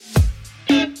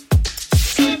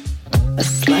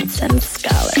and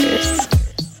Scholars.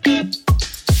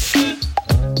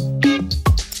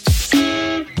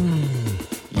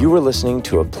 You were listening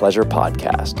to a Pleasure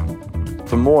podcast.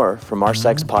 For more from our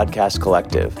Sex Podcast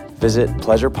Collective, visit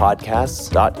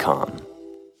pleasurepodcasts.com.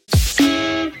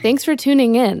 Thanks for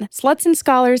tuning in. Sluts and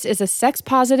Scholars is a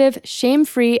sex-positive,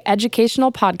 shame-free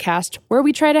educational podcast where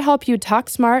we try to help you talk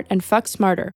smart and fuck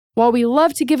smarter. While we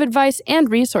love to give advice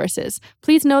and resources,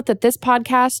 please note that this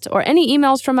podcast or any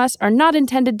emails from us are not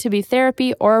intended to be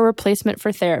therapy or a replacement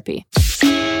for therapy.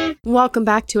 Welcome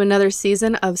back to another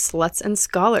season of Sluts and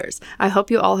Scholars. I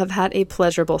hope you all have had a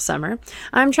pleasurable summer.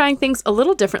 I'm trying things a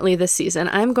little differently this season.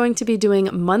 I'm going to be doing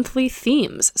monthly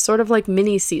themes, sort of like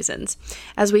mini seasons.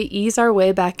 As we ease our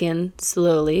way back in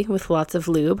slowly with lots of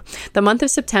lube, the month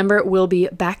of September will be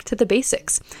back to the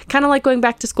basics. Kind of like going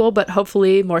back to school, but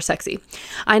hopefully more sexy.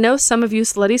 I know some of you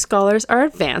slutty scholars are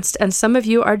advanced, and some of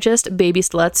you are just baby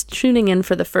sluts tuning in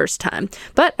for the first time.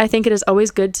 But I think it is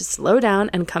always good to slow down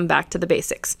and come back to the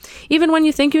basics. Even when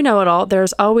you think you know it all,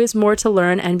 there's always more to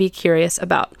learn and be curious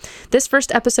about. This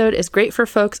first episode is great for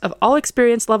folks of all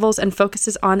experience levels and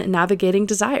focuses on navigating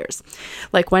desires,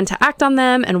 like when to act on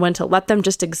them and when to let them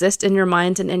just exist in your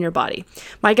mind and in your body.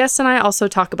 My guests and I also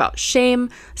talk about shame,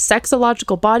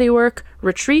 sexological bodywork,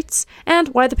 retreats, and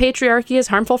why the patriarchy is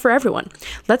harmful for everyone.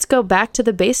 Let's go back to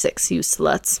the basics, you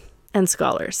sluts and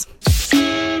scholars.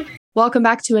 Welcome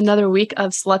back to another week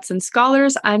of Sluts and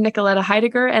Scholars. I'm Nicoletta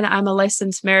Heidegger, and I'm a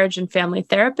licensed marriage and family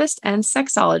therapist and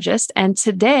sexologist. And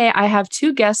today I have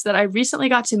two guests that I recently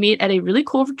got to meet at a really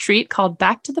cool retreat called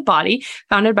Back to the Body,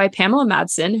 founded by Pamela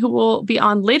Madsen, who will be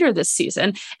on later this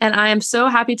season. And I am so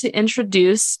happy to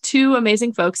introduce two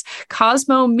amazing folks.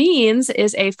 Cosmo Means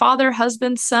is a father,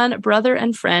 husband, son, brother,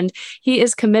 and friend. He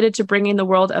is committed to bringing the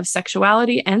world of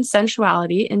sexuality and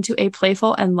sensuality into a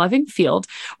playful and loving field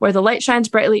where the light shines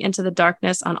brightly into the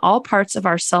darkness on all parts of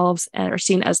ourselves and are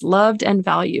seen as loved and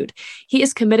valued. He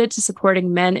is committed to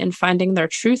supporting men in finding their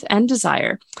truth and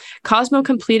desire. Cosmo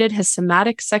completed his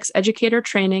somatic sex educator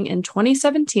training in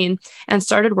 2017 and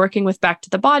started working with Back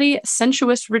to the Body,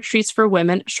 sensuous retreats for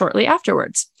women shortly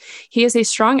afterwards. He is a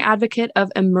strong advocate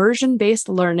of immersion-based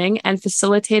learning and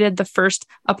facilitated the first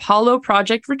Apollo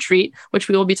Project retreat, which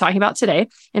we will be talking about today,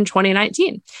 in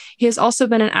 2019. He has also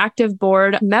been an active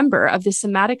board member of the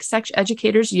Somatic Sex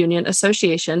Educators Union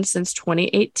Association since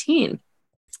 2018.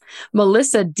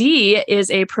 Melissa D is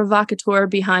a provocateur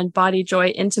behind Body Joy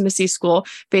Intimacy School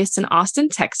based in Austin,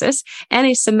 Texas, and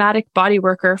a somatic body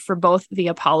worker for both the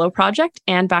Apollo Project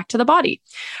and Back to the Body.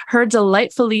 Her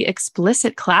delightfully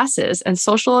explicit classes and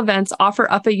social events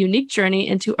offer up a unique journey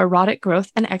into erotic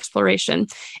growth and exploration,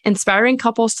 inspiring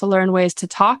couples to learn ways to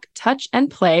talk, touch,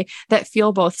 and play that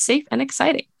feel both safe and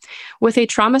exciting. With a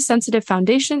trauma-sensitive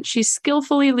foundation, she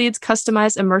skillfully leads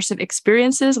customized immersive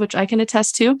experiences, which I can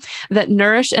attest to, that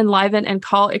nourish, enliven, and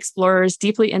call explorers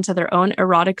deeply into their own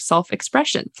erotic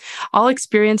self-expression. All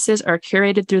experiences are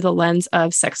curated through the lens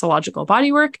of sexological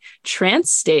bodywork,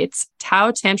 trance states,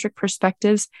 Tao tantric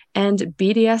perspectives, and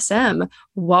BDSM.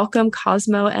 Welcome,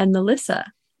 Cosmo and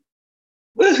Melissa.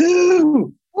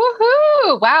 Woohoo!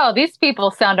 Woohoo! Wow, these people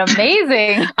sound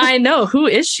amazing. I know. Who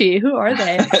is she? Who are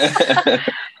they?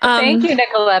 Thank you,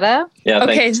 Nicoletta. Yeah,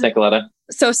 thanks, Nicoletta.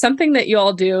 So something that you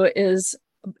all do is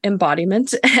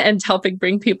embodiment and helping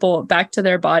bring people back to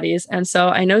their bodies. And so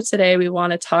I know today we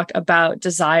want to talk about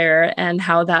desire and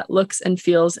how that looks and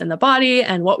feels in the body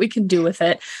and what we can do with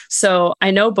it. So I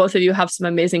know both of you have some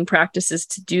amazing practices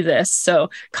to do this.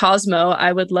 So Cosmo,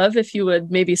 I would love if you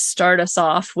would maybe start us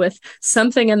off with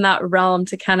something in that realm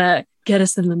to kind of get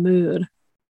us in the mood.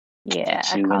 Yeah.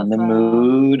 Get you in the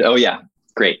mood. Oh yeah.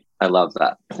 Great. I love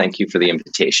that. Thank you for the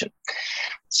invitation.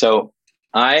 So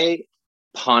I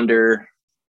ponder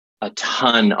a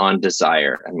ton on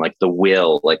desire and like the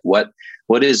will, like what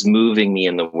is moving me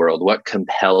in the world, what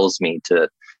compels me to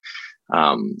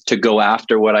go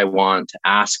after what I want, to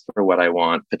ask for what I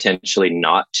want, potentially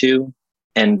not to.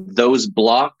 And those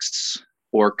blocks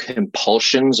or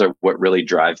compulsions are what really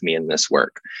drive me in this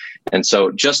work. And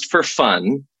so just for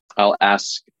fun, I'll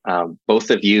ask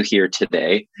both of you here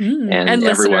today and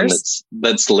everyone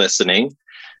that's listening,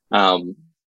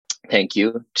 thank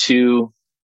you, to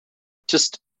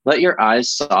just let your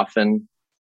eyes soften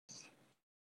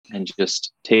and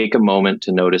just take a moment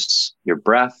to notice your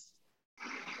breath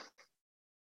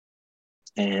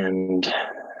and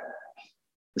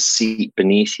the seat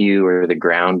beneath you or the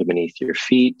ground beneath your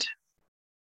feet.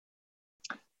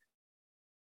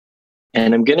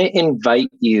 And I'm going to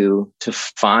invite you to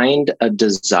find a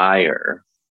desire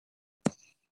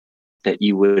that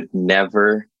you would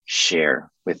never share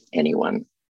with anyone.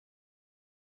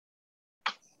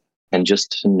 And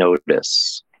just to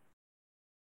notice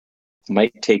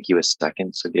Might take you a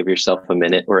second, so give yourself a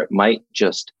minute, or it might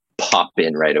just pop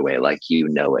in right away, like you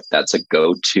know it. That's a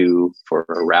go-to for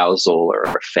arousal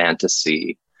or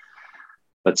fantasy,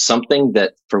 but something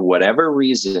that for whatever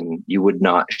reason you would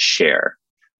not share,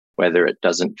 whether it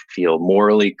doesn't feel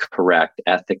morally correct,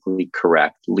 ethically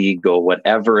correct, legal,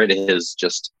 whatever it is.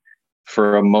 Just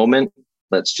for a moment,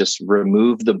 let's just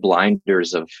remove the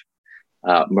blinders of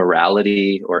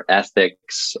morality or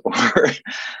ethics or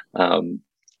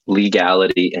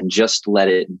legality, and just let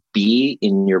it be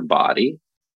in your body,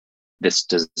 this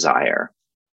desire.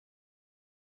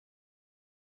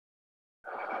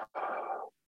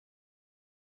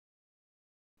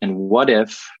 And what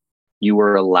if you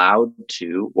were allowed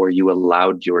to, or you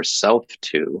allowed yourself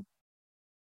to,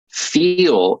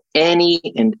 feel any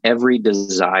and every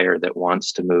desire that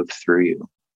wants to move through you?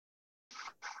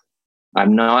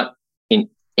 I'm not in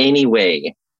any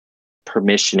way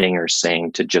permissioning or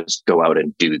saying to just go out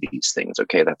and do these things.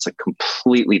 Okay, that's a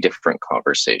completely different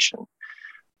conversation.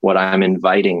 What I'm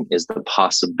inviting is the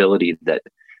possibility that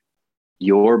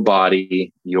your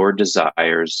body, your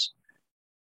desires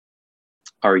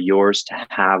are yours to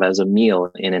have as a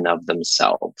meal in and of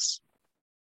themselves.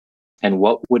 And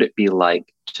what would it be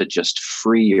like to just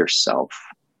free yourself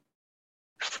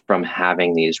from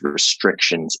having these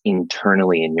restrictions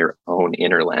internally in your own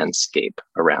inner landscape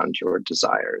around your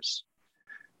desires?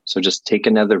 So just take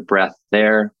another breath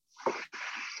there.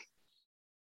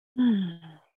 And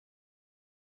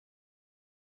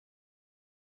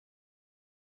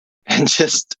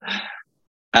just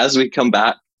as we come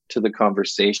back to the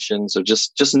conversation, so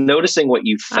just noticing what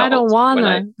you felt. I don't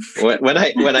wanna. When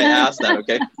I asked that,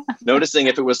 okay, noticing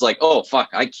if it was like, oh fuck,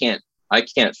 I can't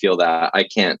feel that, I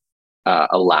can't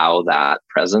allow that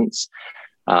presence.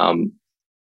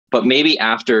 But maybe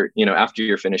after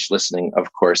you're finished listening,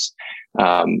 of course,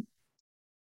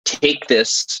 take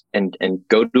this and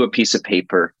go to a piece of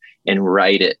paper and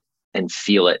write it and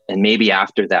feel it. And maybe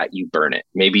after that you burn it.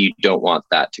 Maybe you don't want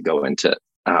that to go into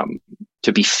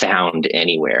to be found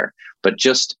anywhere, but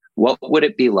just what would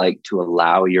it be like to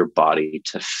allow your body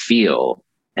to feel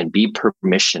and be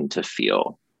permission to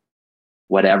feel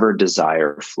whatever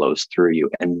desire flows through you,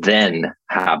 and then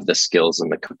have the skills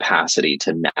and the capacity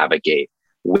to navigate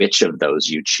which of those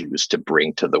you choose to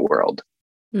bring to the world.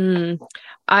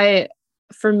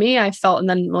 For me, I felt, and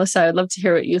then Melissa, I would love to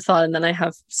hear what you thought. And then I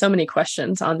have so many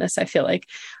questions on this. I feel like,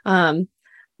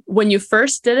 when you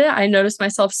first did it, I noticed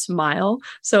myself smile.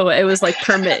 So it was like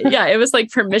it was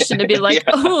like permission to be like,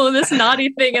 oh, this naughty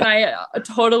thing. And I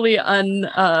totally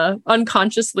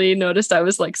unconsciously noticed I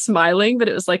was like smiling, but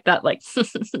it was like that, like,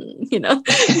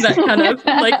 that kind of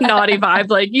like naughty vibe,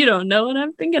 like, you don't know what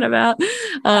I'm thinking about.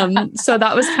 So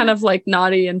that was kind of like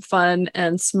naughty and fun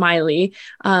and smiley.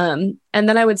 And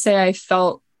then I would say I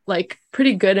felt like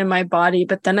pretty good in my body,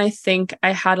 but then I think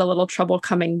I had a little trouble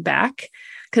coming back,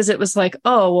 because it was like,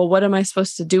 oh, well, what am I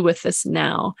supposed to do with this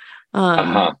now?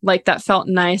 Like that felt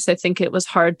nice. I think it was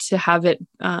hard to have it.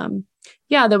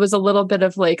 There was a little bit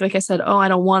of like I said, oh, I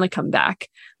don't want to come back.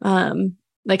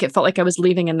 Like it felt like I was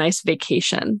leaving a nice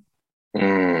vacation.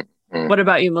 Mm-hmm. What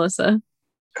about you, Melissa?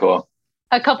 Cool.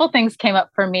 A couple things came up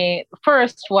for me.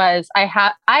 First was I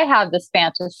have this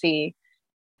fantasy,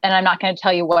 and I'm not going to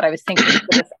tell you what I was thinking for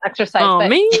this exercise. Oh, but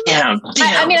me?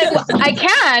 I mean, I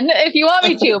can if you want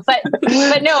me to, but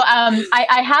no.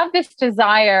 I have this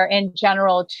desire in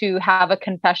general to have a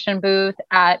confession booth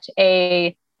at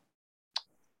a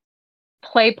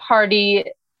play party,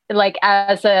 like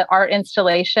as an art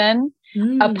installation,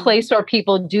 a place where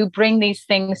people do bring these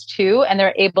things to, and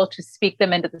they're able to speak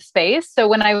them into the space. So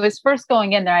when I was first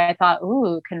going in there, I thought,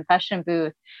 ooh, confession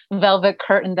booth, velvet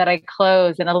curtain that I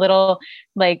close, and a little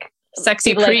like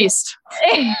sexy priest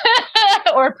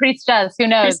or priestess, who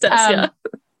knows? Priestess,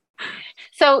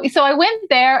 So I went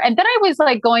there, and then I was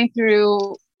like going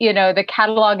through, the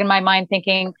catalog in my mind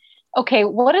thinking, okay,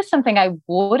 what is something I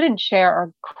wouldn't share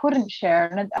or couldn't share?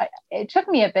 And it took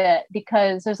me a bit,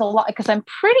 because there's a lot, because I'm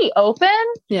pretty open.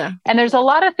 Yeah. And there's a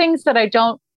lot of things that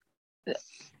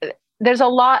there's a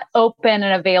lot open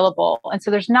and available. And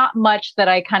so there's not much that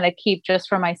I kind of keep just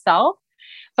for myself,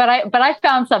 but I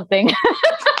found something.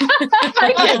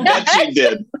 I bet you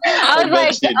did. I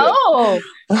was like, oh,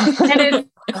 and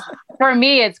for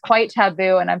me, it's quite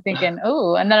taboo. And I'm thinking,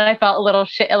 oh, and then I felt a little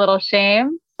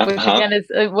shame. Which again is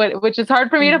which is hard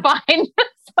for me to find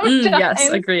sometimes. Yes,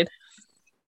 agreed.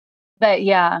 But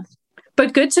yeah.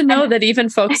 But good to know that even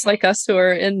folks like us who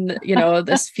are in,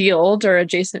 this field or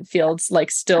adjacent fields, like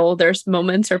still there's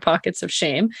moments or pockets of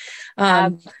shame.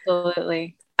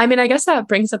 Absolutely. I mean, I guess that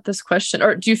brings up this question,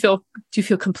 or do you feel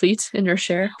complete in your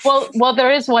share? Well,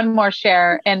 there is one more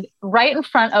share, and right in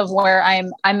front of where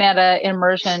I'm at an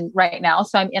immersion right now.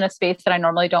 So I'm in a space that I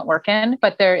normally don't work in,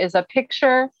 but there is a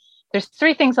picture. There's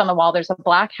 3 things on the wall. There's a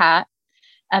black hat,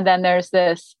 and then there's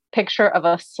this picture of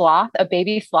a sloth, a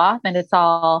baby sloth, and its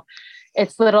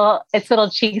little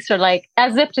cheeks are like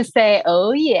as if to say,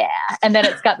 "Oh yeah," and then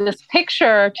it's got this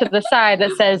picture to the side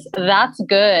that says, "That's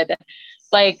good."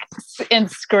 Like in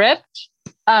script.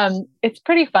 It's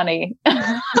pretty funny.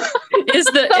 Is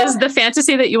the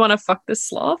fantasy that you want to fuck this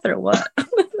sloth or what?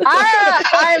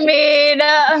 I mean,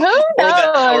 who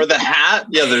knows? Or the hat.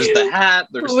 Yeah, there's the hat.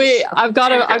 Wait, I've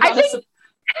got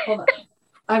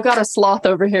a sloth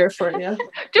over here for you.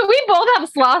 Do we both have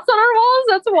sloths on our walls?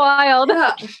 That's wild.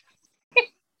 Yeah.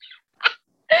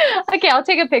 Okay, I'll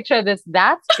take a picture of this.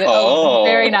 That's good. Oh.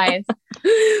 Very nice.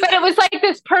 But it was like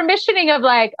this permissioning of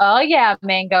like, oh yeah,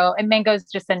 Mango. And Mango is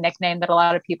just a nickname that a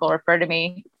lot of people refer to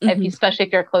me, especially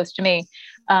if you're close to me.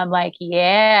 Like,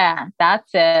 yeah, that's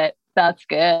it. That's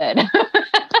good.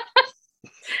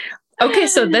 Okay,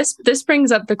 so this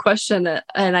brings up the question,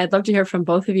 and I'd love to hear from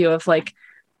both of you of like,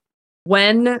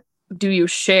 when do you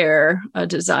share a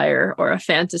desire or a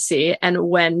fantasy, and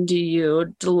when do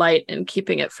you delight in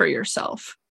keeping it for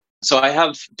yourself? So I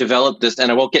have developed this,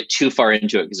 and I won't get too far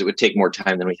into it because it would take more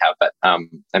time than we have, but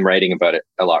I'm writing about it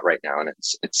a lot right now. And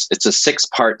it's a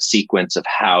 6-part sequence of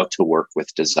how to work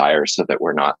with desire so that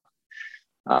we're not,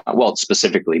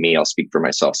 specifically me, I'll speak for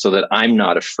myself, so that I'm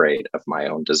not afraid of my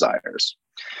own desires.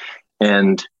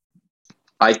 And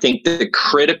I think the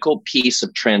critical piece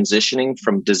of transitioning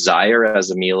from desire as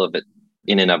a meal of it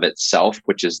in and of itself,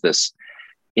 which is this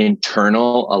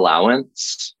internal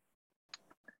allowance,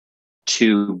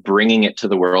 to bringing it to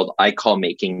the world, I call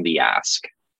making the ask.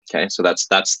 Okay, so that's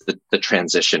the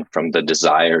transition from the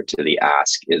desire to the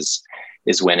ask is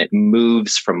when it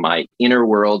moves from my inner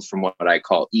world, from what I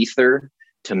call ether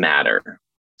to matter.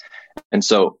 And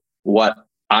so what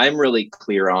I'm really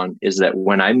clear on is that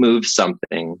when I move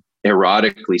something,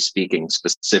 erotically speaking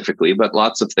specifically, but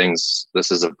lots of things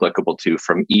this is applicable to,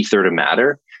 from ether to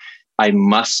matter, I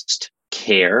must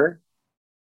care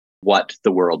what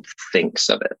the world thinks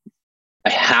of it. I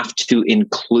have to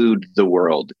include the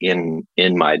world in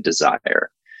my desire.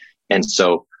 And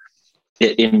so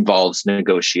it involves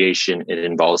negotiation. It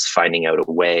involves finding out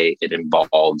a way. It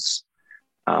involves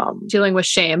dealing with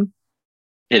shame.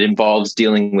 It involves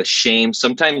dealing with shame.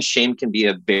 Sometimes shame can be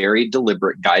a very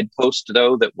deliberate guidepost,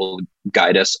 though, that will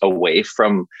guide us away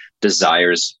from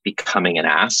desires becoming an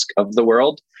ask of the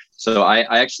world. So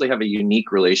I actually have a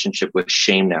unique relationship with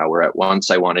shame now, where at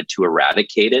once I wanted to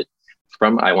eradicate it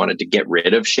I wanted to get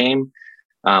rid of shame.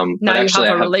 Now you have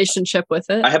a relationship with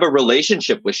it. I have a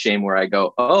relationship with shame where I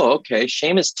go, oh, okay,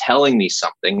 shame is telling me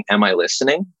something. Am I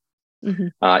listening?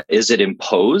 Mm-hmm. Is it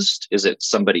imposed? Is it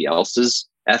somebody else's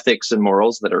ethics and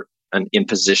morals that are an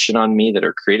imposition on me that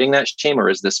are creating that shame? Or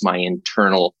is this my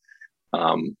internal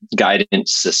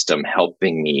guidance system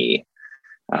helping me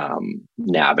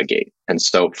navigate? And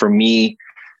so for me,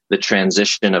 the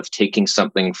transition of taking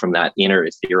something from that inner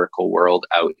etherical world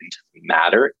out into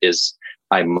matter is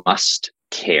I must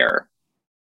care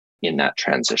in that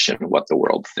transition what the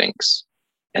world thinks,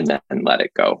 and then let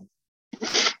it go.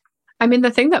 I mean,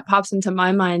 the thing that pops into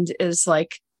my mind is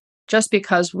like, just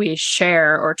because we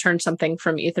share or turn something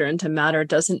from ether into matter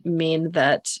doesn't mean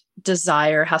that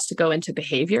desire has to go into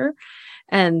behavior.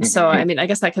 And so, I mean, I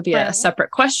guess that could be a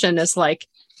separate question, is like,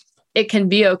 it can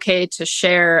be okay to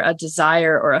share a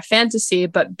desire or a fantasy,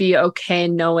 but be okay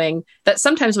knowing that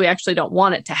sometimes we actually don't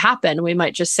want it to happen. We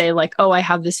might just say like, oh, I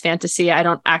have this fantasy. I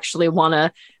don't actually want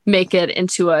to make it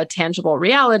into a tangible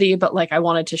reality, but like I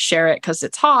wanted to share it because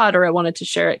it's hot, or I wanted to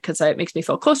share it because it makes me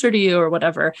feel closer to you or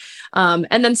whatever.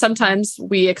 And then sometimes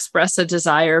we express a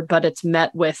desire, but it's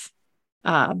met with,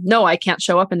 no, I can't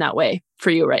show up in that way for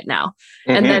you right now.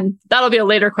 Mm-hmm. And then that'll be a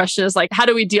later question, is like, how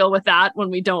do we deal with that when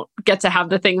we don't get to have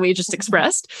the thing we just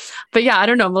expressed? But yeah, I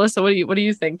don't know, Melissa, what do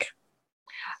you think?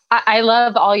 I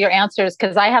love all your answers,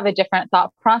 because I have a different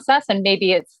thought process, and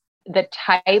maybe it's the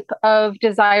type of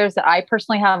desires that I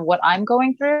personally have, what I'm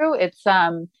going through. It's,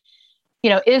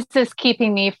 is this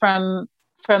keeping me from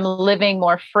living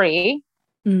more free?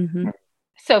 Mm-hmm.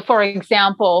 So, for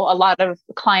example, a lot of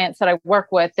clients that I work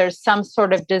with, there's some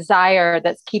sort of desire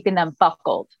that's keeping them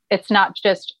buckled. It's not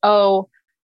just, I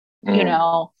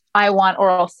want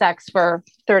oral sex for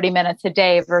 30 minutes a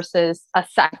day versus a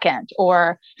second,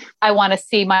 or I want to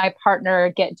see my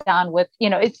partner get down with,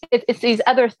 it's these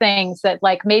other things that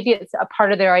like, maybe it's a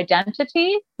part of their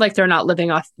identity. Like they're not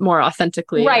living more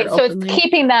authentically. Right. So it's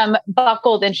keeping them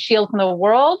buckled and shielded from the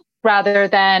world, rather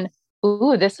than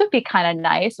ooh, this would be kind of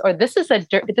nice, or this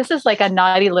is like a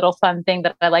naughty little fun thing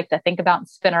that I like to think about and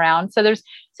spin around. So there's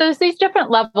these different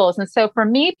levels. And so for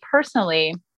me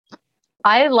personally,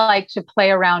 I like to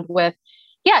play around with,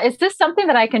 is this something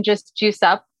that I can just juice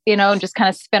up, and just kind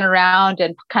of spin around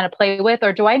and kind of play with,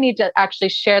 or do I need to actually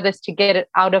share this to get it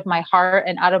out of my heart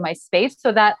and out of my space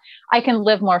so that I can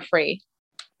live more free?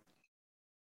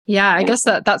 Yeah, I guess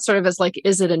that sort of is like,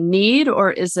 is it a need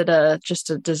or is it just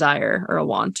a desire or a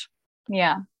want?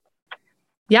 Yeah.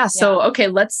 Yeah. So, okay,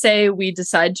 let's say we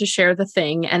decide to share the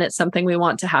thing and it's something we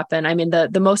want to happen. I mean,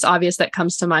 the most obvious that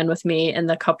comes to mind with me and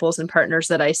the couples and partners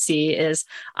that I see is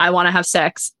I want to have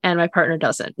sex and my partner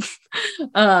doesn't.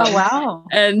 Oh, wow.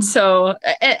 And so,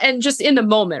 and just in the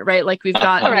moment, right? Like we've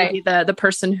got maybe the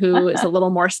person who is a little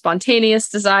more spontaneous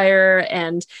desire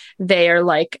and they are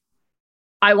like,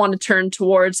 I want to turn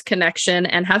towards connection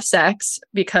and have sex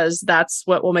because that's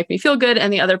what will make me feel good.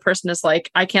 And the other person is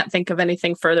like, I can't think of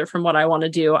anything further from what I want to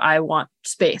do. I want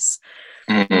space.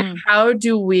 Mm-hmm. How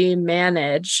do we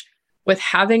manage with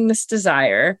having this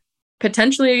desire,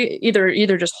 potentially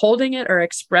either just holding it or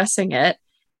expressing it,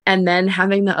 and then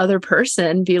having the other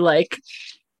person be like,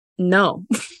 no.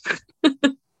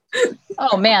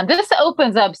 Oh man, this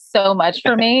opens up so much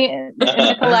for me,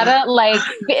 Nicoletta. Like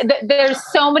there's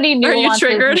so many nuances. Are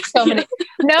you triggered? So many.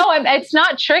 No, it's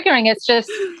not triggering. It's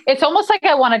almost like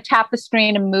I want to tap the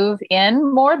screen and move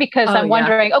in more because I'm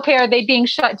wondering, okay, are they being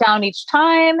shut down each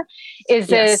time? Is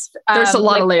this, there's a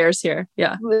lot of layers here.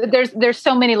 Yeah. There's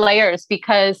so many layers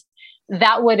because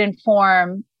that would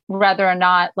inform whether or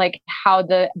not like how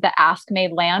the ask may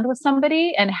land with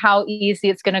somebody and how easy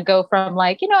it's going to go from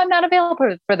like, I'm not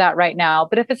available for that right now.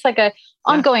 But if it's like a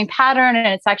ongoing pattern and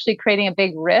it's actually creating a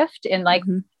big rift in like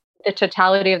the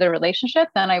totality of the relationship,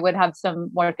 then I would have some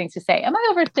more things to say. Am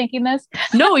I overthinking this?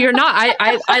 No, you're not.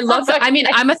 I love that. I mean,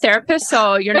 I'm a therapist,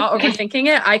 so you're not overthinking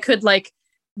it. I could like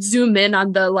zoom in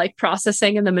on the like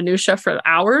processing and the minutia for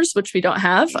hours, which we don't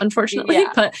have, unfortunately.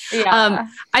 But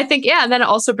I think, and then it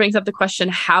also brings up the question,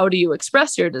 how do you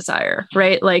express your desire,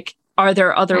 right? Like, are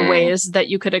there other ways that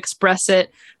you could express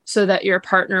it so that your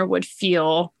partner would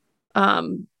feel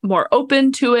more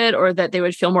open to it, or that they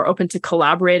would feel more open to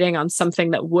collaborating on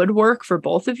something that would work for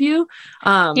both of you?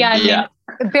 Building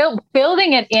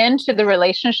it into the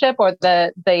relationship or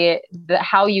the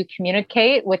how you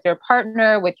communicate with your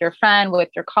partner, with your friend, with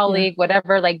your colleague,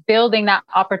 whatever, like building that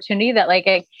opportunity that like,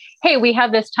 hey, we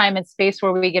have this time and space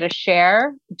where we get to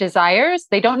share desires.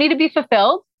 They don't need to be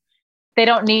fulfilled. They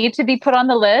don't need to be put on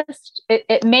the list.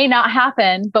 It may not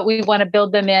happen, but we want to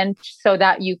build them in so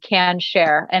that you can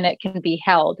share and it can be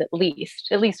held at least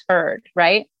heard,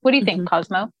 right? What do you think,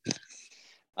 Cosmo?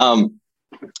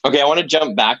 Okay, I want to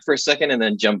jump back for a second and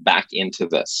then jump back into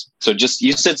this. So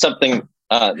you said something,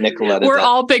 Nicoletta. We're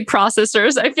all big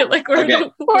processors. I feel like we're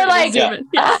like,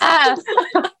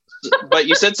 But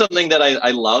you said something that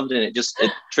I loved, and it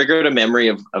triggered a memory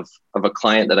of a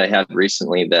client that I had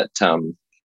recently that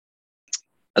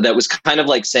was kind of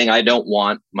like saying, I don't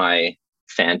want my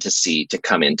fantasy to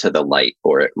come into the light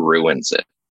or it ruins it.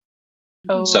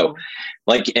 Oh. So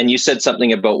like, and you said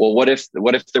something about, well, what if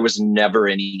there was never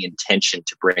any intention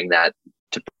to bring that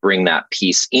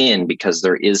piece in because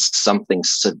there is something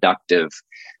seductive.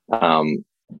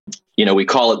 We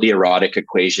call it the erotic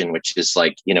equation, which is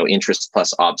like, interest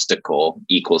plus obstacle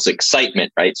equals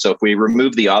excitement, right? So if we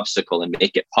remove the obstacle and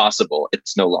make it possible,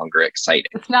 it's no longer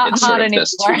exciting. It's not hot anymore.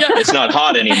 It's not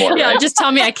hot anymore. Right? Just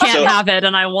tell me I can't have it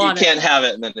and I want it. You can't have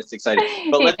it and then it's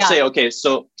exciting. But let's say, okay,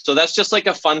 so that's just like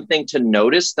a fun thing to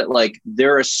notice that like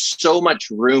there is so much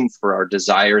room for our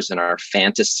desires and our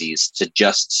fantasies to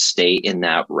just stay in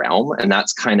that realm. And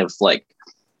that's kind of like,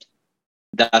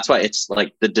 that's why it's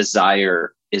like the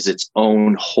desire is its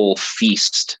own whole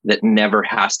feast that never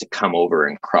has to come over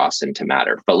and cross into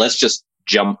matter. But let's just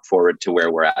jump forward to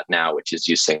where we're at now, which is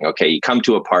you saying, okay, you come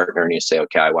to a partner and you say,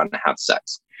 okay, I want to have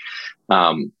sex.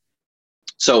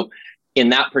 So in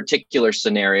that particular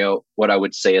scenario, what I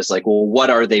would say is like, well, what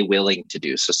are they willing to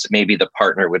do? So maybe the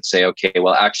partner would say, okay,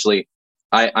 well, actually,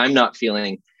 I'm not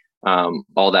feeling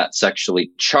all that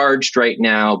sexually charged right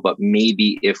now, but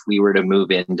maybe if we were to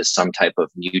move into some type of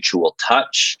mutual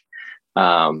touch,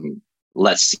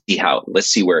 let's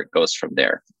see where it goes from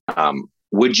there.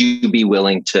 Would you be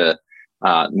willing to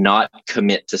not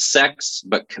commit to sex,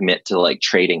 but commit to like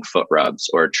trading foot rubs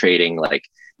or trading like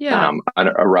an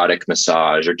erotic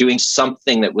massage or doing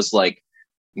something that was like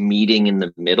meeting in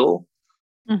the middle?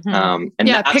 And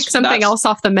pick something else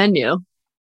off the menu.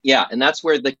 Yeah. And that's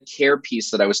where the care piece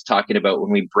that I was talking about,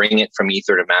 when we bring it from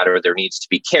ether to matter, there needs to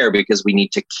be care, because we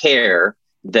need to care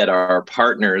that our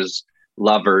partners,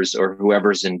 lovers, or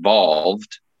whoever's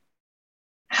involved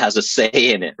has a say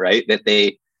in it, right? That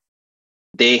they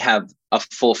have a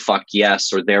full fuck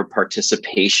yes, or their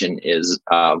participation is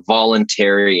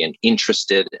voluntary and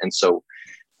interested. And so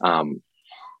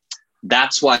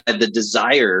that's why the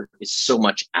desire is so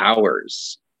much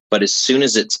ours. But as soon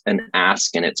as it's an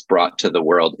ask and it's brought to the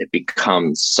world, it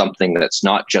becomes something that's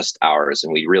not just ours.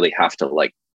 And we really have to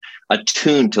like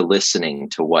attune to listening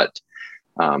to what,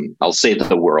 I'll say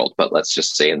the world, but let's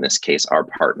just say in this case, our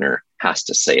partner has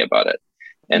to say about it.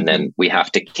 And then we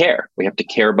have to care. We have to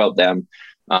care about them.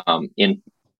 In,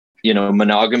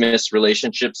 monogamous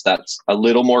relationships, that's a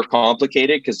little more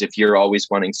complicated, because if you're always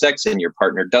wanting sex and your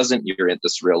partner doesn't, you're in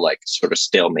this real like sort of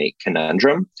stalemate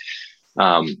conundrum.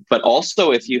 But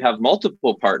also if you have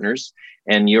multiple partners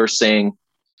and you're saying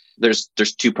there's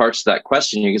two parts to that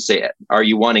question, you can say, are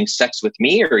you wanting sex with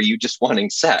me, or are you just wanting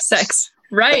sex? Sex.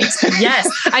 Right. Yes.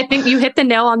 I think you hit the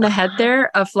nail on the head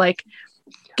there of like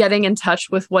getting in touch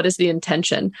with what is the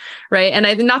intention, right?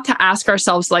 And not to ask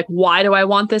ourselves like, why do I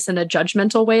want this in a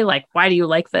judgmental way? Like, why do you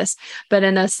like this? But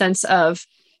in a sense of,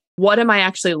 what am I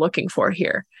actually looking for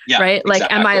here? Yeah, right? Like,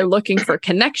 exactly. Am I looking for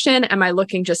connection? Am I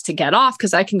looking just to get off?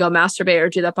 Because I can go masturbate or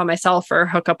do that by myself or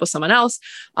hook up with someone else.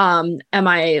 Am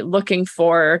I looking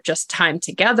for just time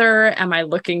together? Am I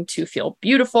looking to feel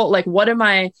beautiful? Like, what am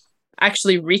I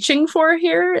actually reaching for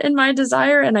here in my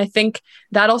desire? And I think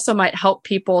that also might help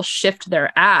people shift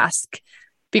their ask,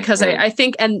 because I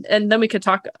think, and then we could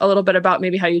talk a little bit about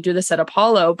maybe how you do this at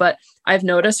Apollo, but I've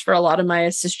noticed for a lot of my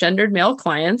cisgendered male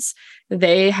clients,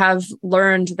 they have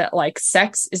learned that like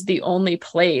sex is the only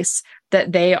place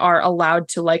that they are allowed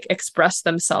to like express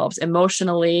themselves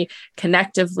emotionally,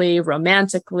 connectively,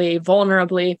 romantically,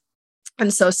 vulnerably.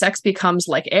 And so sex becomes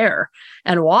like air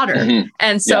and water. Mm-hmm.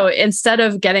 And so instead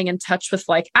of getting in touch with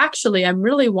like, actually, I'm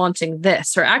really wanting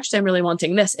this, or actually, I'm really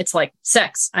wanting this, it's like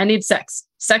sex. I need sex.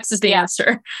 Sex is the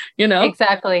answer,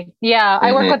 Exactly. Yeah.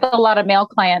 I work with a lot of male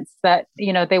clients that,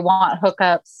 they want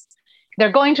hookups.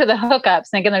 They're going to the hookups.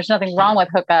 And again, there's nothing wrong with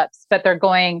hookups, but they're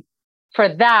going for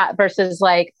that versus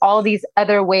like all these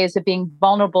other ways of being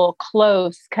vulnerable,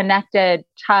 close, connected,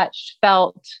 touched,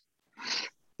 felt,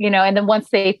 and then once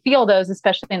they feel those,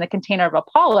 especially in the container of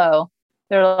Apollo,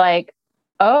 they're like,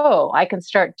 oh, I can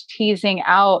start teasing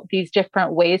out these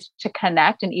different ways to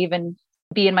connect and even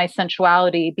be in my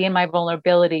sensuality, be in my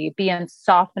vulnerability, be in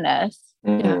softness,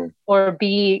 or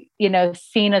be,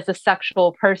 seen as a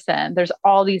sexual person. There's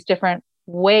all these different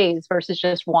ways versus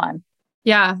just one.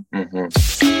 Yeah.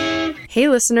 Hey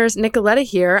listeners, Nicoletta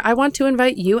here. I want to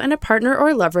invite you and a partner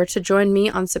or lover to join me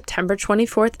on September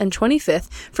 24th and 25th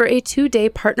for a 2-day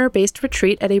partner-based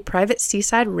retreat at a private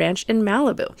seaside ranch in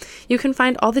Malibu. You can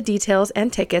find all the details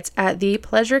and tickets at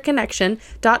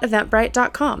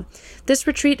thepleasureconnection.eventbrite.com. This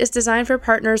retreat is designed for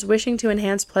partners wishing to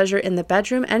enhance pleasure in the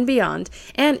bedroom and beyond,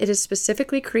 and it is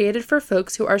specifically created for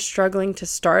folks who are struggling to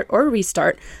start or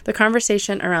restart the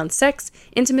conversation around sex,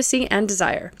 intimacy, and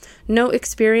desire. No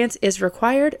experience is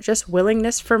required, just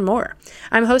willingness for more.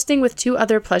 I'm hosting with 2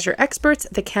 other pleasure experts,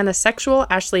 the Canisexual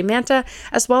Ashley Manta,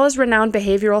 as well as renowned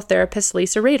behavioral therapist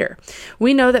Lisa Rader.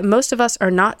 We know that most of us are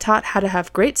not taught how to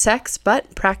have great sex,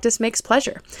 but practice makes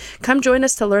pleasure. Come join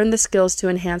us to learn the skills to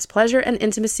enhance pleasure and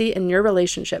intimacy in your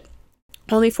relationship.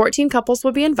 Only 14 couples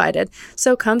will be invited,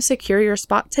 so come secure your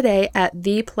spot today at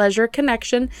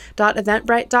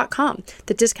thepleasureconnection.eventbrite.com.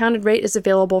 The discounted rate is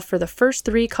available for the first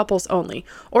 3 couples only,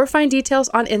 or find details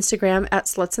on Instagram at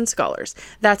Sluts and Scholars.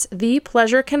 That's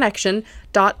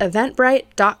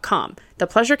thepleasureconnection.eventbrite.com.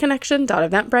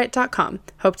 thepleasureconnection.eventbrite.com.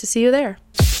 Hope to see you there.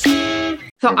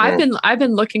 So I've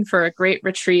been looking for a great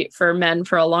retreat for men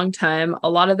for a long time. A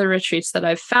lot of the retreats that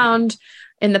I've found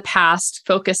in the past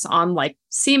focus on like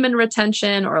semen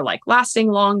retention or like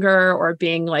lasting longer or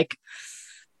being like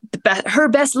her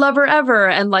best lover ever.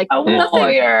 And like,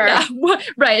 nothing,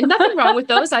 right. Nothing wrong with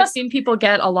those. I've seen people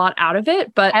get a lot out of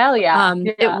it, but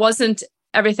it wasn't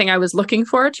everything I was looking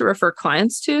for to refer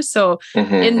clients to. So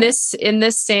in this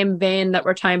same vein that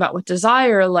we're talking about with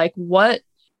desire, like what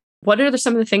are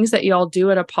some of the things that y'all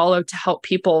do at Apollo to help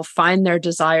people find their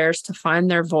desires, to find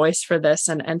their voice for this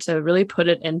and to really put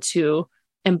it into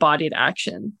embodied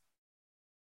action?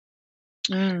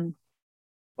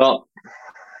 Well,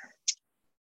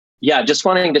 yeah, just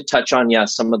wanting to touch on,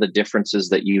 some of the differences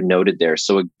that you noted there.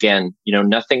 So again,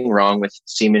 nothing wrong with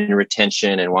semen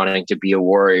retention and wanting to be a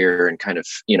warrior and kind of,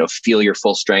 feel your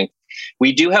full strength.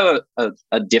 We do have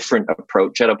a different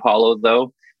approach at Apollo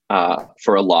though,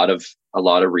 for a lot of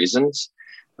reasons.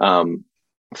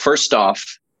 First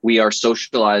off, we are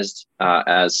socialized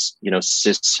as,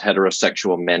 cis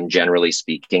heterosexual men, generally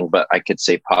speaking, but I could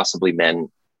say possibly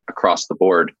men across the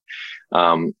board,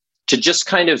 to just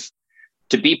kind of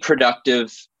to be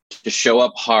productive, to show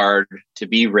up hard, to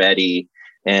be ready.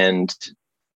 And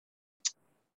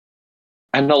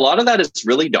a lot of that is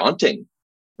really daunting,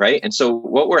 right? And so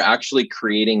what we're actually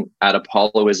creating at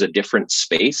Apollo is a different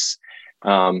space.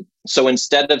 So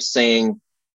instead of saying,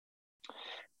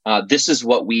 this is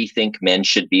what we think men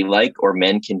should be like, or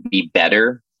men can be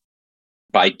better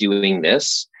by doing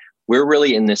this, we're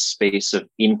really in this space of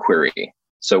inquiry.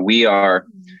 So we are,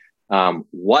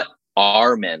 what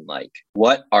are men like?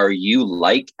 What are you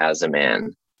like as a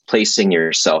man? Placing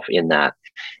yourself in that.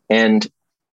 And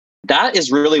that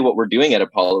is really what we're doing at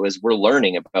Apollo, is we're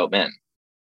learning about men.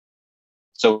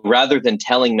 So rather than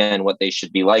telling men what they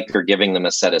should be like, or giving them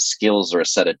a set of skills or a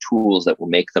set of tools that will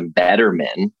make them better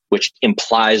men, which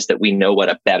implies that we know what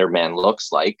a better man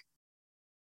looks like,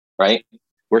 right?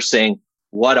 We're saying,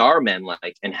 what are men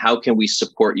like, and how can we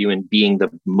support you in being the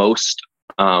most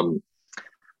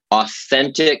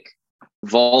authentic,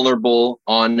 vulnerable,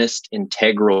 honest,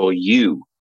 integral you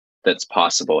that's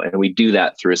possible? And we do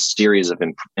that through a series of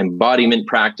embodiment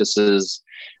practices,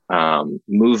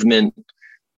 movement,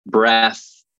 breath,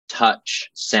 touch,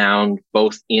 sound,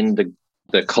 both in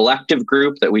the collective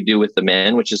group that we do with the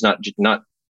men, which is not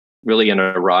really an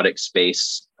erotic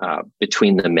space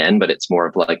between the men, but it's more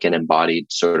of like an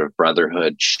embodied sort of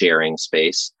brotherhood sharing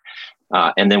space.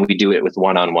 And then we do it with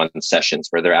one-on-one sessions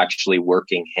where they're actually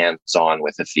working hands-on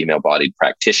with a female-bodied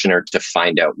practitioner to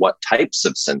find out what types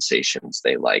of sensations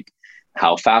they like,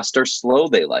 how fast or slow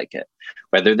they like it,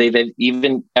 whether they've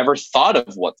even ever thought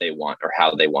of what they want or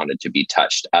how they wanted to be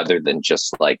touched, other than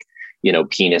just like,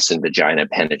 penis and vagina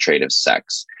penetrative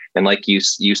sex. And like you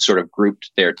sort of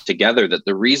grouped there together, that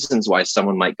the reasons why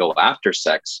someone might go after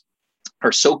sex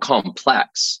are so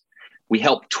complex. We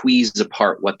help tweeze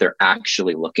apart what they're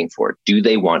actually looking for. Do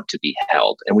they want to be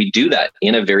held? And we do that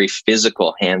in a very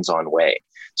physical, hands-on way.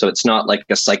 So it's not like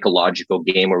a psychological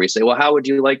game where we say, well, how would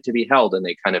you like to be held? And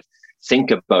they kind of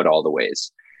think about all the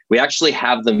ways. We actually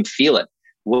have them feel it.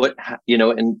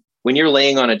 And when you're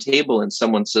laying on a table and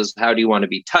someone says, how do you want to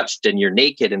be touched? And you're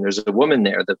naked and there's a woman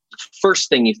there, the first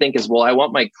thing you think is, well, I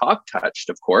want my cock touched,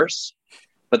 of course.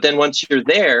 But then once you're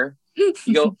there,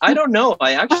 you go, I don't know.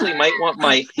 I actually might want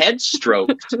my head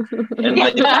stroked and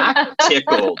my back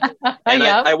tickled. And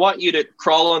I want you to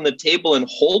crawl on the table and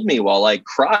hold me while I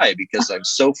cry because I'm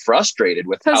so frustrated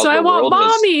with how the world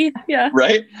mommy. Yeah.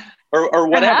 Right? Or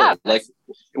whatever. Perhaps. Like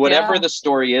whatever the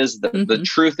story is, the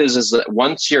truth is that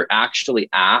once you're actually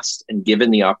asked and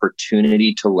given the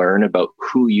opportunity to learn about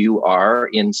who you are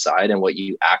inside and what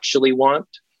you actually want,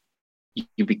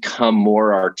 you become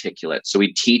more articulate. So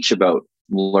we teach about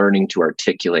learning to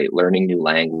articulate, learning new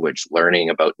language, learning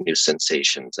about new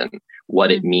sensations and what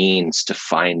it means to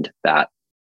find that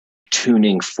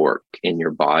tuning fork in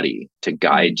your body to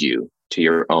guide you to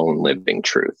your own living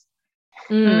truth.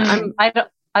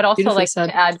 I'd also like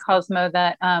to add, Cosmo,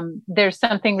 that there's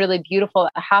something really beautiful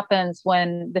that happens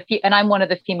when and I'm one of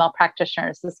the female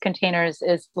practitioners. This Containers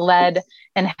is led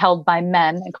and held by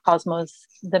men, and Cosmo's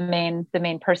the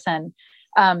main person.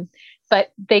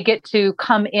 But they get to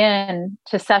come in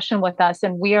to session with us,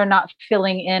 and we are not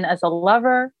filling in as a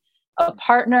lover, a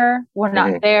partner. We're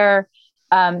not there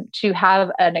to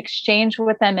have an exchange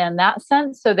with them in that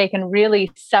sense, so they can really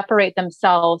separate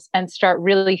themselves and start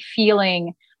really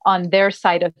feeling on their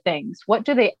side of things. What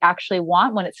do they actually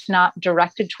want when it's not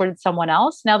directed towards someone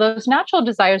else? Now, those natural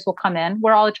desires will come in.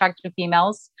 We're all attracted to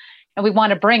females, and we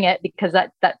want to bring it because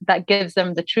that gives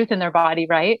them the truth in their body,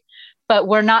 right? But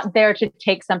we're not there to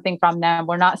take something from them.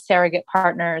 We're not surrogate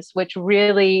partners, which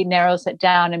really narrows it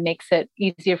down and makes it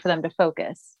easier for them to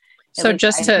focus. So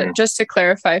just to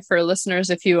clarify for listeners,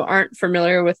 if you aren't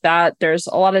familiar with that, there's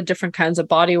a lot of different kinds of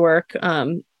body work.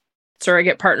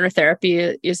 Surrogate partner therapy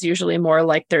is usually more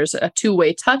like there's a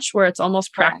two-way touch where it's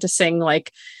almost practicing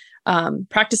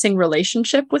practicing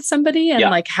relationship with somebody and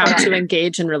like how to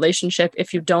engage in relationship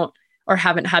if you don't or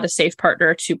haven't had a safe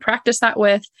partner to practice that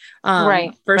with,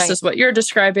 versus what you're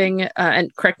describing,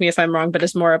 and correct me if I'm wrong, but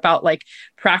is more about like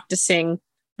practicing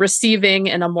receiving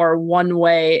in a more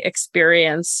one-way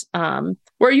experience,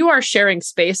 where you are sharing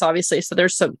space, obviously. So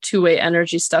there's some two-way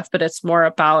energy stuff, but it's more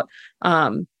about,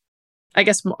 I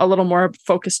guess, a little more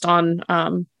focused on,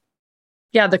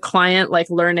 the client, like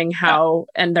learning how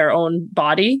and their own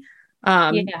body.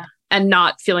 And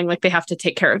not feeling like they have to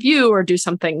take care of you or do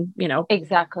something,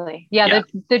 Exactly. Yeah.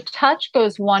 The touch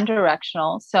goes one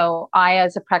directional. So I,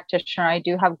 as a practitioner, I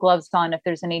do have gloves on if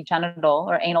there's any genital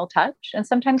or anal touch, and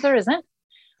sometimes there isn't.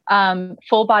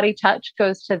 Full body touch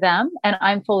goes to them, and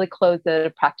I'm fully clothed as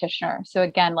a practitioner. So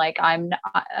again, like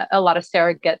a lot of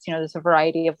surrogates, there's a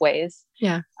variety of ways.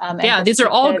 Yeah. These are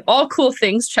all cool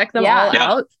things. Check them all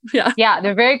out. Yeah. Yeah.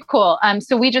 They're very cool.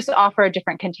 So we just offer a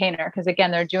different container because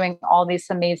again, they're doing all these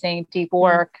amazing deep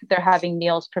work. They're having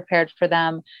meals prepared for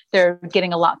them. They're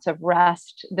getting lots of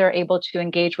rest. They're able to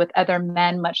engage with other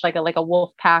men, much like a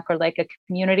wolf pack or like a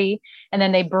community. And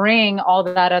then they bring all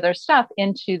that other stuff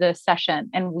into the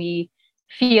session, and we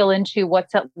feel into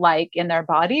what's it like in their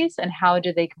bodies and how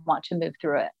do they want to move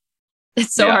through it.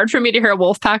 It's so hard for me to hear a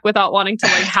wolf pack without wanting to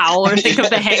like howl or think of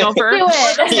The Hangover. Do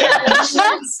it.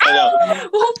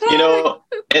 I know.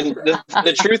 And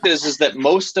the truth is that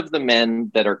most of the men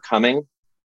that are coming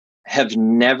have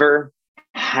never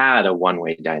had a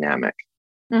one-way dynamic.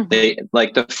 Mm-hmm. They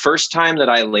like the first time that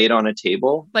I laid on a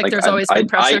table, like there's always been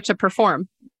pressure to perform.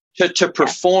 To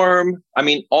perform, I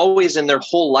mean, always in their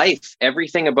whole life,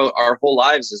 everything about our whole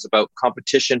lives is about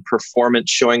competition, performance,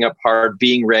 showing up hard,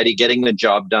 being ready, getting the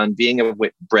job done, being a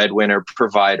breadwinner,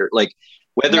 provider. Like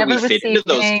whether we fit into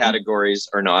those categories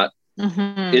or not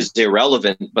is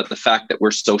irrelevant, but the fact that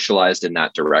we're socialized in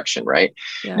that direction, right?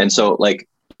 Yeah. And so like,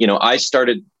 I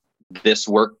started this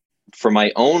work for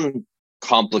my own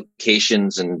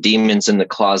complications and demons in the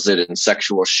closet and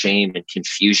sexual shame and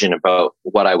confusion about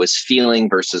what I was feeling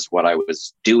versus what I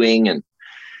was doing, and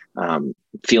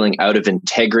feeling out of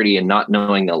integrity and not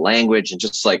knowing the language. And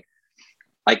just like,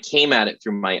 I came at it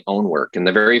through my own work. And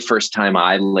the very first time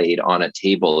I laid on a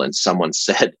table and someone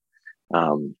said,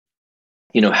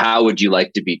 how would you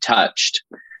like to be touched?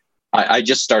 I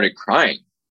just started crying.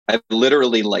 I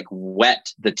literally like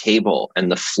wet the table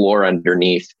and the floor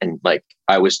underneath. And like,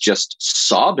 I was just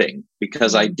sobbing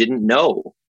because I didn't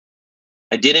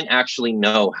actually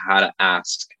know how to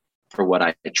ask for what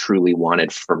I truly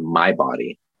wanted for my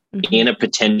body in a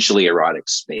potentially erotic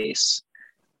space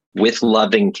with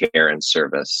loving care and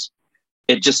service.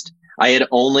 I had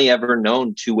only ever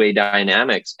known two-way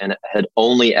dynamics and had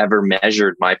only ever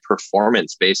measured my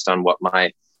performance based on what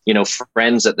my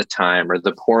friends at the time or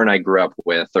the porn I grew up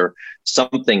with or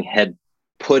something had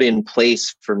put in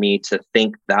place for me to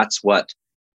think that's what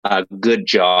a good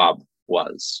job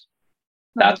was.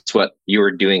 Right. That's what you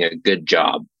were doing a good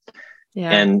job.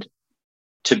 Yeah. And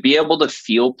to be able to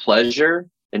feel pleasure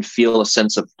and feel a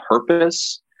sense of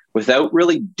purpose without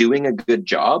really doing a good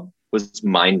job was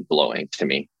mind-blowing to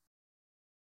me.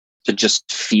 To just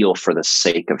feel for the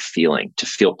sake of feeling, to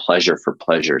feel pleasure for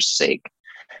pleasure's sake.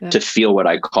 To feel what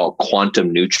I call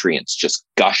quantum nutrients just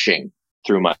gushing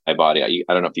through my body.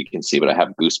 I don't know if you can see, but I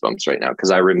have goosebumps right now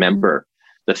because I remember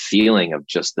the feeling of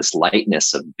just this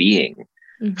lightness of being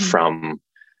from,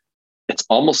 it's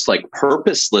almost like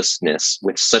purposelessness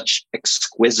with such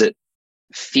exquisite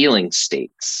feeling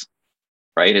states,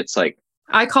 right? It's like,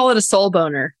 I call it a soul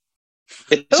boner.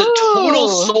 It's a total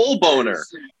soul boner.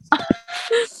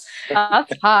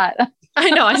 That's hot. I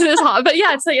know it's hot, but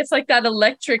yeah, it's like that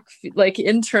electric, like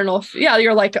internal. Yeah,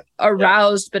 you're like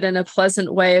aroused, but in a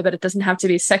pleasant way. But it doesn't have to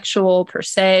be sexual per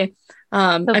se.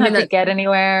 Doesn't have to get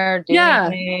anywhere. Do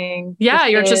anything. Yeah,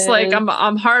 you're just like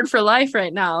I'm hard for life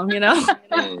right now.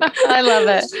 I love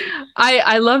it.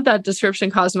 I love that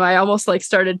description, Cosmo.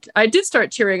 I did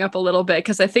start tearing up a little bit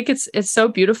because I think it's so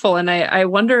beautiful, and I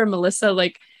wonder, Melissa,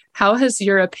 like how has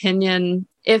your opinion,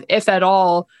 if at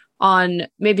all, on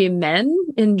maybe men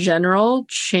in general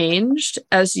changed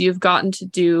as you've gotten to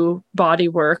do body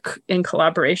work in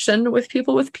collaboration with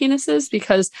people with penises?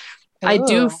 Because I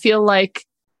do feel like,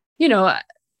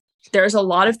 there's a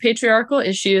lot of patriarchal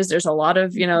issues. There's a lot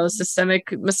of,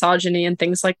 systemic misogyny and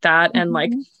things like that. And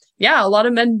like, a lot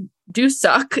of men do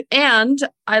suck. And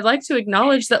I like to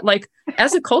acknowledge that like,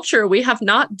 as a culture, we have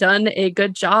not done a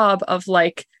good job of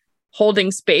like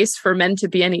holding space for men to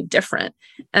be any different.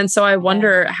 And so I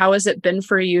wonder, how has it been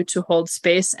for you to hold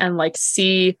space and like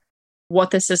see what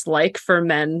this is like for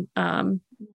men,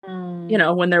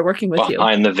 when they're working with you?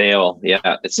 Behind the veil.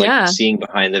 Yeah. It's like seeing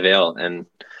behind the veil. And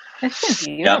it's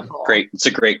beautiful. Great. It's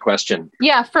a great question.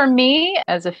 Yeah. For me,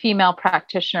 as a female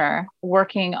practitioner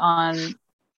working on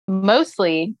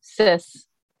mostly cis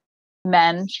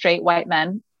men, straight white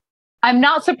men, I'm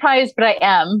not surprised, but I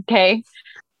am. Okay.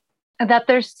 That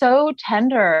they're so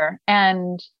tender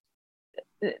and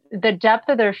the depth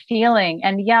of their feeling.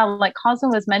 And like Cosmo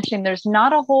was mentioning, there's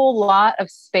not a whole lot of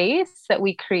space that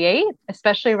we create,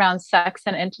 especially around sex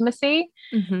and intimacy,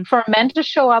 for men to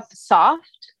show up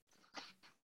soft,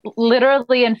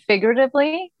 literally and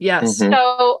figuratively. Yes.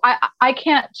 So I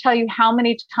can't tell you how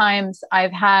many times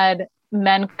I've had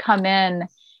men come in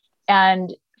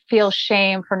and feel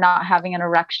shame for not having an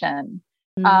erection,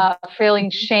 feeling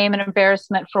shame and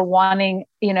embarrassment for wanting,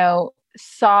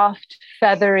 soft,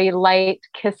 feathery, light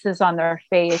kisses on their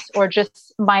face, or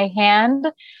just my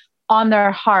hand on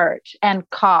their heart and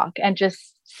cock and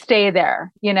just stay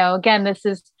there. Again, this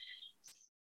is,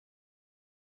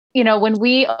 when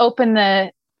we open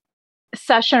the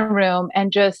session room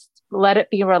and just let it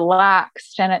be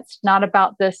relaxed, and it's not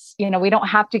about this, we don't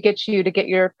have to get you to get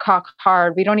your cock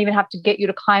hard. We don't even have to get you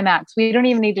to climax. We don't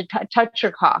even need to touch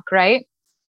your cock, right?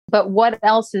 But what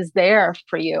else is there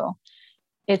for you?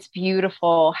 It's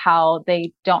beautiful how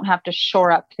they don't have to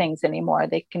shore up things anymore.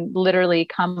 They can literally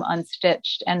come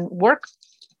unstitched and work,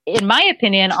 in my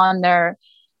opinion, on their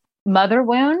mother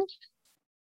wound,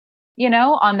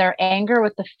 on their anger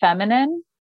with the feminine.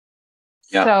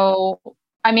 Yeah. So,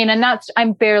 and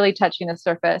I'm barely touching the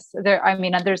surface.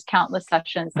 There's countless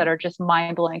sessions that are just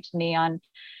mind blowing to me on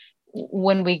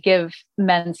when we give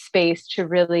men space to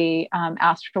really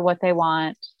ask for what they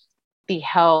want, be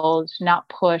held, not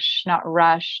pushed, not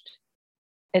rushed.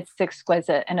 It's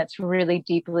exquisite, and it's really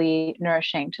deeply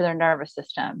nourishing to their nervous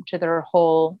system, to their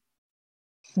whole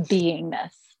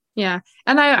beingness. Yeah.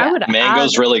 And I would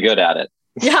Mango's really good at it.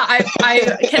 Yeah,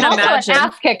 I can imagine. An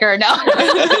ass kicker, no.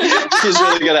 She's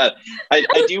really good at it.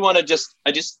 I do want to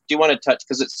touch,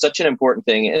 because it's such an important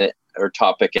thing or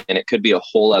topic, and it could be a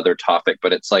whole other topic,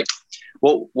 but it's like,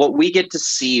 well, what we get to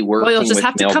see working with you'll just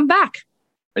have to come back.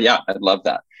 Yeah, I'd love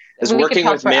that. Is working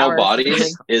with male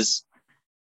bodies is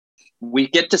we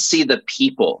get to see the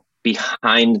people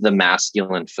behind the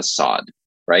masculine facade,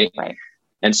 right? Right.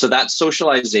 And so that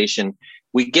socialization,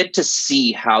 we get to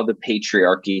see how the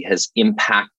patriarchy has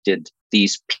impacted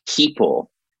these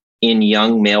people in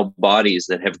young male bodies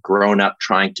that have grown up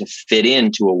trying to fit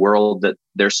into a world that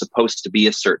they're supposed to be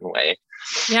a certain way.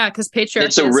 Yeah, because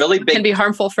patriarchy can be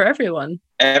harmful for everyone.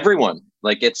 Everyone.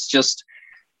 Like, it's just,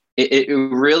 it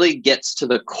really gets to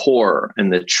the core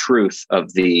and the truth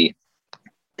of the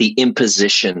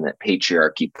imposition that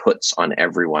patriarchy puts on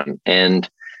everyone, and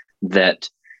that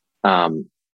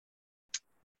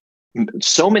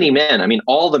so many men,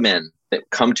 all the men that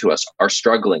come to us are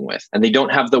struggling with, and they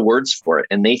don't have the words for it.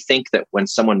 And they think that when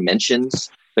someone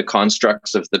mentions the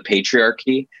constructs of the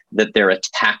patriarchy, that they're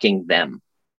attacking them.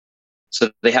 So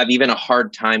they have even a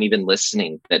hard time even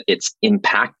listening that it's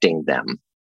impacting them,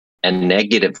 and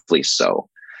negatively so.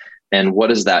 And what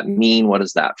does that mean? What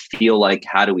does that feel like?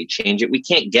 How do we change it? We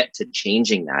can't get to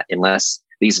changing that unless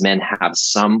these men have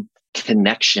some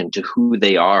connection to who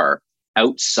they are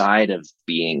outside of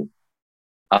being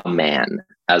a man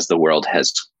as the world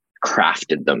has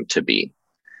crafted them to be.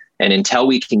 And until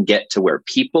we can get to where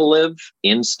people live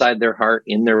inside their heart,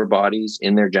 in their bodies,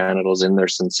 in their genitals, in their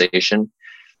sensation,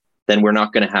 then we're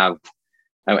not going to have,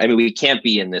 we can't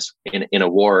be in a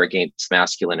war against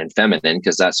masculine and feminine,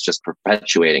 because that's just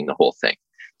perpetuating the whole thing.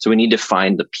 So we need to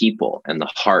find the people and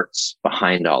the hearts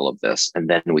behind all of this, and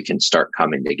then we can start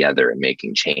coming together and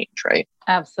making change, right?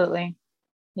 Absolutely.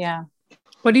 Yeah.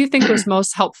 What do you think was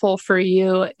most helpful for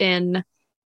you in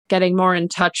getting more in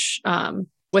touch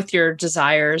with your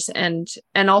desires? And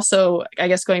also, I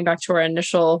guess, going back to our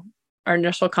initial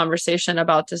conversation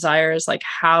about desires, like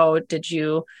how do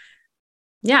you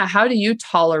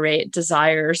tolerate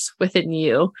desires within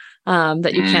you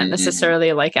that you can't necessarily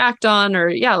act on,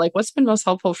 or what's been most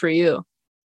helpful for you?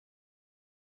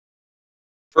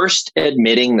 First,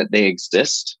 admitting that they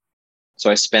exist. So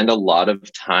I spend a lot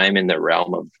of time in the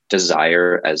realm of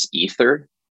desire as ether,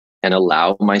 and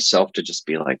allow myself to just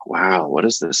be like, wow, what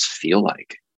does this feel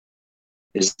like?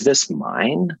 Is this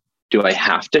mine? Do I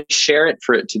have to share it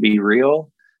for it to be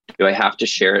real? Do I have to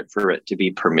share it for it to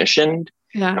be permissioned?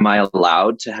 Yeah. Am I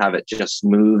allowed to have it just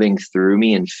moving through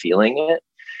me and feeling it?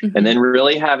 Mm-hmm. And then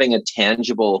really having a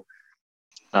tangible,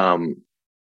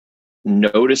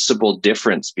 noticeable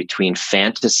difference between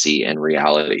fantasy and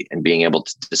reality, and being able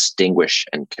to distinguish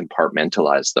and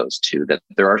compartmentalize those two. That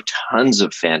there are tons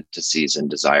of fantasies and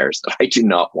desires that I do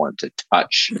not want to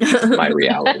touch my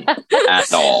reality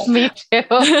at all. Me too.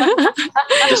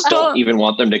 Just don't even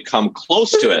want them to come close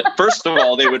to it. First of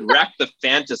all, they would wreck the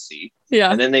fantasy,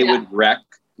 and then they would wreck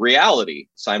reality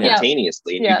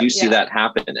simultaneously, and you do see that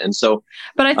happen. And so,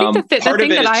 but I think the thing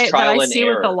that I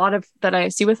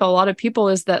see with a lot of people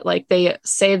is that they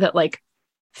say that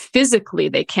physically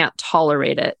they can't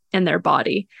tolerate it in their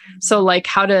body. So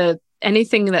how to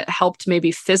anything that helped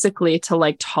maybe physically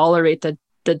to tolerate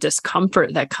the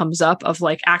discomfort that comes up of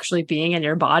actually being in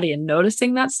your body and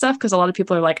noticing that stuff, because a lot of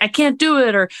people are I can't do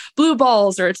it, or blue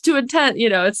balls, or it's too intense.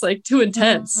 It's too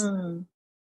intense. Mm-hmm.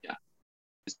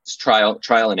 It's trial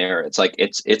and error. It's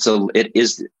it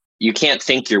is, you can't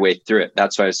think your way through it.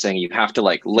 That's why I was saying you have to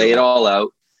lay it all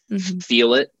out,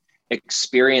 feel it,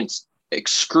 experience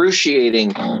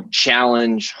excruciating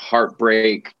challenge,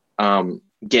 heartbreak,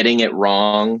 getting it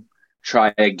wrong,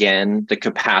 try again, the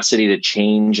capacity to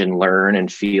change and learn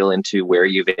and feel into where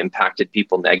you've impacted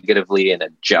people negatively and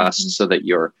adjust so that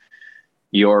your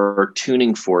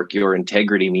tuning fork, your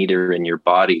integrity meter in your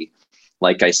body,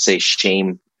 like I say,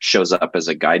 shame shows up as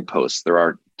a guidepost. There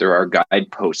are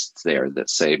guideposts there that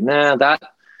say, nah,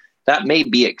 that may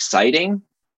be exciting,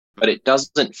 but it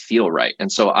doesn't feel right.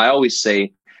 And so I always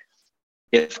say,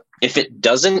 if it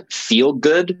doesn't feel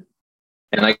good,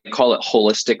 and I call it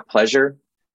holistic pleasure,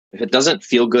 if it doesn't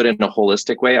feel good in a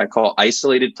holistic way, I call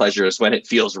isolated pleasure is when it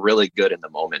feels really good in the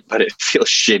moment, but it feels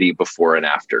shitty before and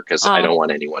after because I don't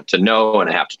want anyone to know and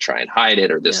I have to try and hide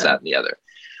it or this, that, and the other.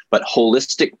 But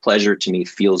holistic pleasure to me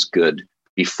feels good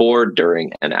before,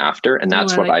 during, and after. And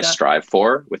that's what I strive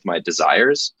for with my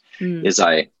desires is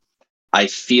I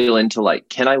feel into like,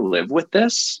 can I live with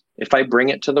this if I bring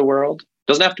it to the world?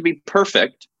 Doesn't have to be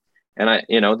perfect. And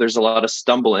there's a lot of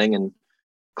stumbling and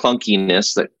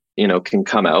clunkiness that, can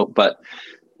come out, but,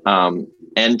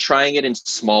 and trying it in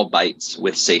small bites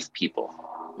with safe people.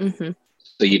 Mm-hmm.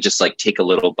 So you just like take a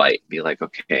little bite, be like,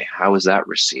 okay, how was that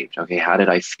received? Okay. How did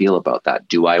I feel about that?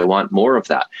 Do I want more of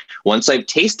that? Once I've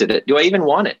tasted it, do I even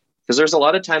want it? Because there's a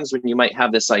lot of times when you might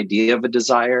have this idea of a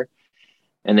desire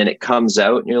and then it comes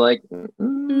out and you're like,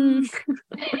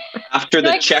 after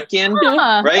the check-in,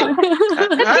 right?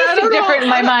 I don't know. Different in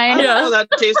my mind. I don't know, that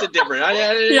tasted different. I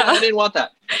didn't want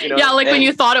that. When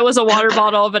you thought it was a water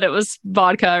bottle, but it was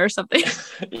vodka or something.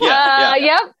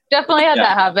 Yep, definitely had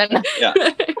that happen. Yeah.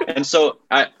 And so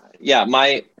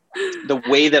the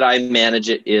way that I manage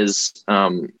it is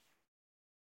in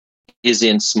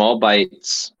small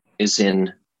bites, is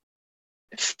in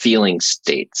feeling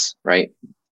states, right?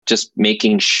 Just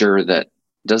making sure that,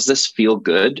 does this feel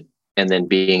good? And then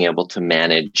being able to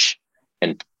manage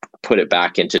and put it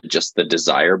back into just the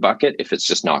desire bucket if it's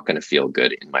just not going to feel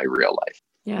good in my real life.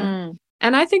 Yeah.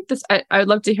 And I think I'd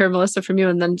love to hear, Melissa, from you.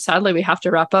 And then sadly we have to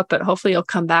wrap up, but hopefully you'll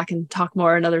come back and talk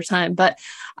more another time. But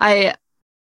I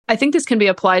think this can be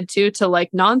applied to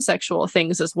like non-sexual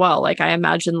things as well. Like I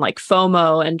imagine like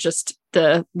FOMO and just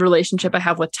the relationship I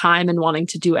have with time and wanting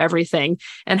to do everything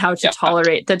and how to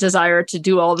tolerate the desire to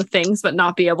do all the things, but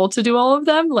not be able to do all of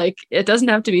them. Like it doesn't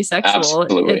have to be sexual.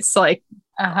 Absolutely. It's like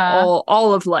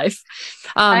all of life.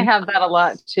 I have that a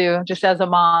lot too, just as a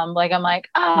mom. Like I'm like,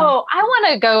 I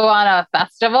want to go on a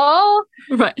festival.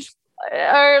 Right.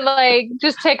 Or like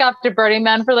just take off to Burning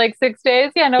Man for like 6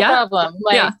 days. Yeah, no problem.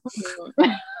 Like,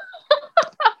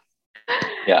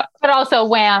 yeah. But also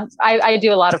wham, I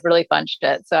do a lot of really fun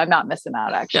shit. So I'm not missing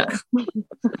out actually.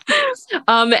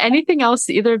 Yeah. Anything else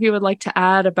either of you would like to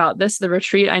add about the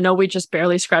retreat? I know we just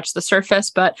barely scratched the surface,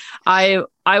 but I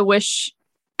wish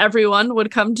everyone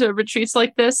would come to retreats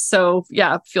like this. So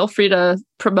yeah, feel free to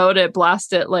promote it,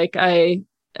 blast it. Like I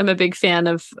am a big fan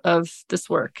of this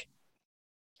work.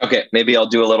 Okay, maybe I'll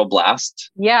do a little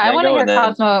blast. Yeah, I want to hear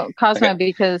Cosmo okay.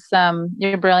 Because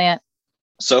you're brilliant.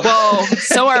 So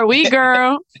so are we,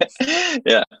 girl.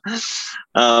 Yeah.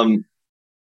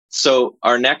 So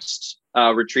our next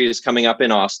retreat is coming up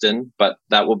in Austin, but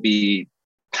that will be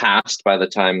past by the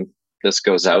time this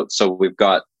goes out. So we've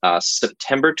got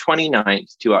September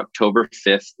 29th to October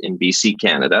 5th in BC,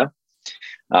 Canada.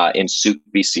 In Souk,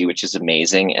 BC, which is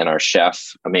amazing. And our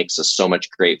chef makes us so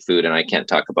much great food. And I can't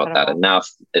talk about that enough.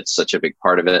 It's such a big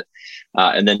part of it.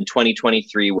 And then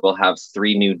 2023, we'll have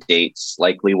 3 new dates,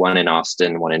 likely one in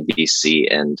Austin, one in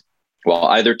BC, and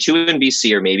either 2 in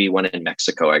BC or maybe one in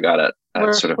Mexico. I got a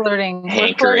sort of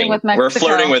hankering. We're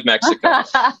flirting with Mexico.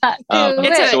 It's a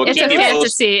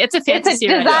fantasy. It's a fantasy.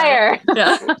 It's a desire.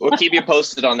 Yeah. We'll keep you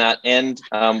posted on that. And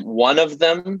one of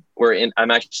them,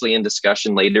 I'm actually in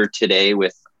discussion later today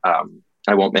with,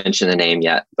 I won't mention the name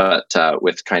yet, but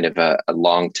with kind of a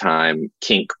long-time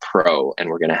kink pro, and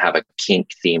we're going to have a kink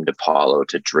themed Apollo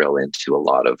to drill into a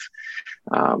lot of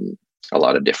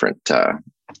different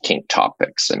kink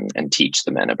topics and teach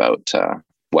the men about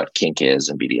what kink is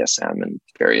and BDSM and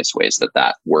various ways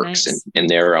that works in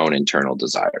their own internal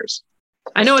desires.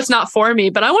 I know it's not for me,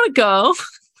 but I want to go.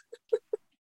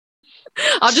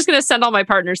 I'm just going to send all my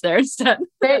partners there instead.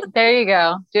 There you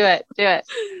go. Do it.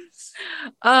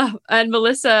 And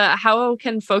Melissa, how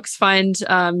can folks find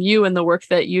you and the work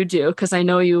that you do? Because I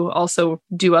know you also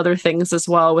do other things as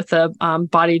well with the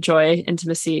Body Joy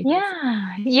Intimacy.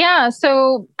 Yeah.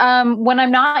 So when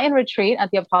I'm not in retreat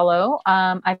at the Apollo,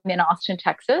 I'm in Austin,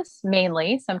 Texas,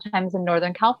 mainly, sometimes in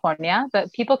Northern California,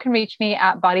 but people can reach me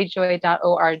at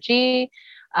bodyjoy.org.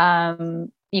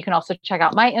 You can also check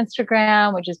out my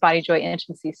Instagram, which is Body Joy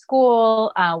Intimacy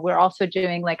School. We're also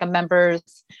doing like a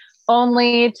members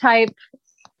only type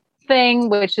thing,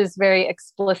 which is very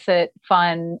explicit,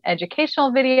 fun,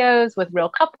 educational videos with real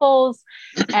couples.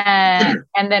 And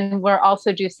then we're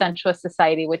also do Sensuous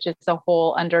Society, which is a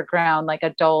whole underground, like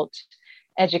adult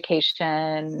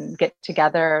education, get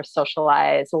together,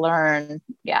 socialize, learn.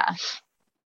 Yeah.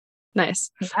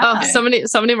 Nice. Yeah. Oh,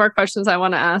 so many more questions I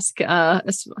want to ask.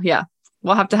 Yeah,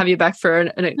 we'll have to have you back for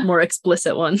a more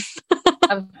explicit one.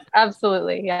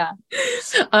 Absolutely. Yeah.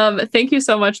 Thank you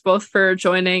so much both for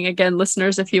joining. Again,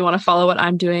 listeners, if you want to follow what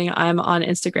I'm doing, I'm on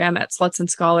Instagram at Sluts and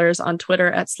Scholars, on Twitter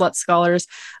at Slut Scholars.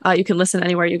 You can listen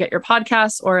anywhere you get your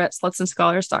podcasts or at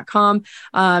slutsandscholars.com.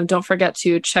 Don't forget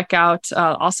to check out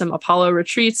awesome Apollo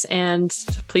retreats, and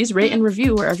please rate and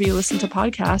review wherever you listen to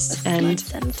podcasts,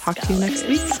 and talk to you next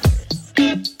week.